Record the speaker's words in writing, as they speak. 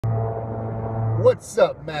What's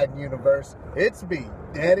up, Madden Universe? It's me,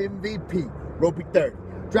 that MVP, Ropey 30,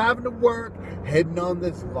 driving to work, heading on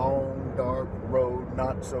this long, dark road,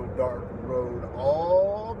 not so dark road,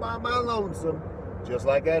 all by my lonesome, just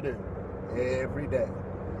like I do every day.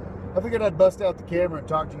 I figured I'd bust out the camera and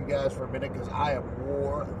talk to you guys for a minute because I am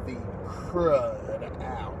wore the crud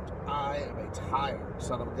out. I am a tired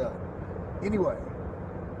son of a gun. Anyway,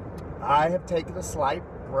 I have taken a slight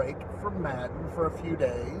break from Madden for a few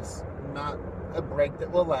days. Not a break that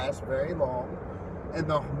will last very long. And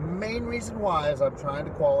the main reason why is I'm trying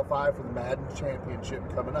to qualify for the Madden Championship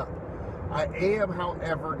coming up. I am,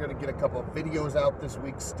 however, going to get a couple of videos out this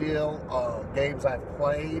week still, games I've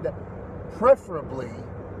played, preferably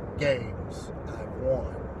games I've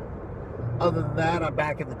won. Other than that, I'm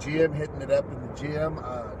back in the gym, hitting it up in the gym,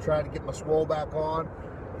 trying to get my swole back on,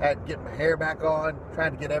 getting my hair back on,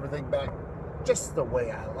 trying to get everything back just the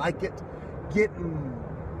way I like it, getting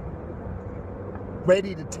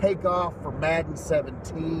ready to take off for Madden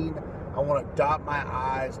 17. I want to dot my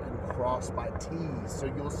I's and cross my T's. So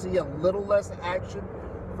you'll see a little less action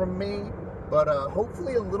from me, but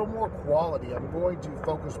hopefully a little more quality. I'm going to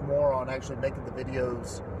focus more on actually making the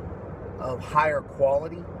videos of higher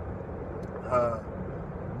quality,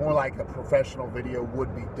 more like a professional video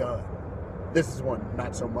would be done. This is one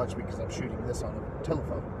not so much because I'm shooting this on a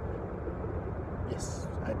telephone. Yes,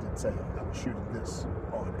 I did say I'm shooting this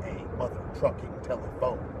on a mother trucking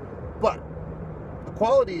telephone. But the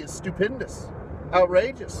quality is stupendous,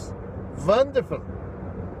 outrageous, wonderful.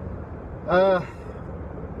 I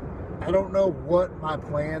don't know what my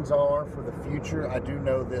plans are for the future. I do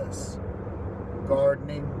know this: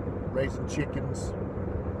 gardening, raising chickens,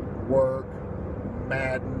 work,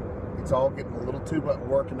 Madden. It's all getting a little too much.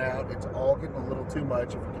 Working out, it's all getting a little too much.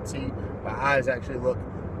 If you can see, my eyes actually look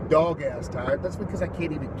dog-ass tired. That's because I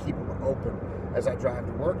can't even keep them open as I drive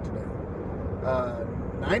to work today.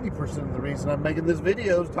 90% of the reason I'm making this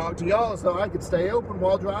video is to talk to y'all so I can stay open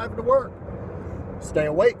while driving to work. Stay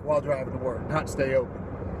awake while driving to work, not stay open.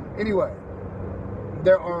 Anyway,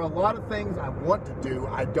 there are a lot of things I want to do.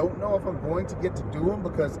 I don't know if I'm going to get to do them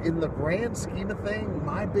because in the grand scheme of things,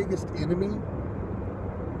 my biggest enemy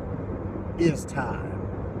is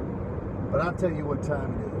time. But I'll tell you what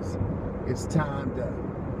time it is. It's time to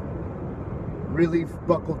really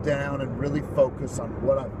buckle down and really focus on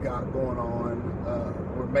what I've got going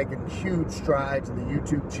on. We're making huge strides in the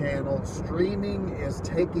YouTube channel. Streaming is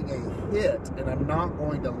taking a hit, and I'm not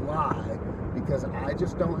going to lie, because I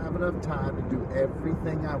just don't have enough time to do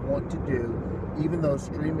everything I want to do. Even though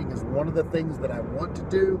streaming is one of the things that I want to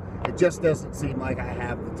do, it just doesn't seem like I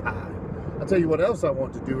have the time. I'll tell you what else I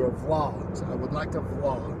want to do are vlogs. I would like to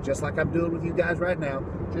vlog, just like I'm doing with you guys right now.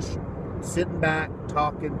 Just sitting back,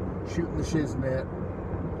 talking, shooting the shiznit,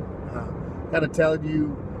 kind of telling you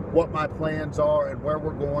what my plans are and where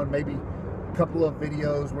we're going. Maybe a couple of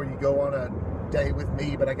videos where you go on a day with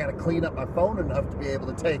me, but I got to clean up my phone enough to be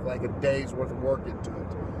able to take like a day's worth of work into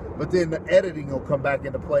it. But then the editing will come back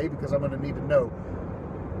into play because I'm going to need to know,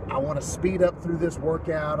 I want to speed up through this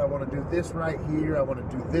workout. I want to do this right here. I want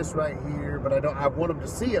to do this right here. But I want them to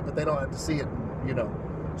see it, but they don't have to see it in, you know,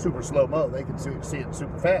 super slow mo. They can see it in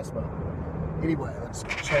super fast mode. Anyway, let's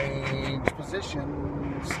change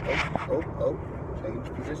positions. Oh, change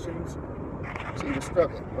positions. See, we're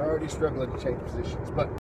struggling. We're already struggling to change positions, but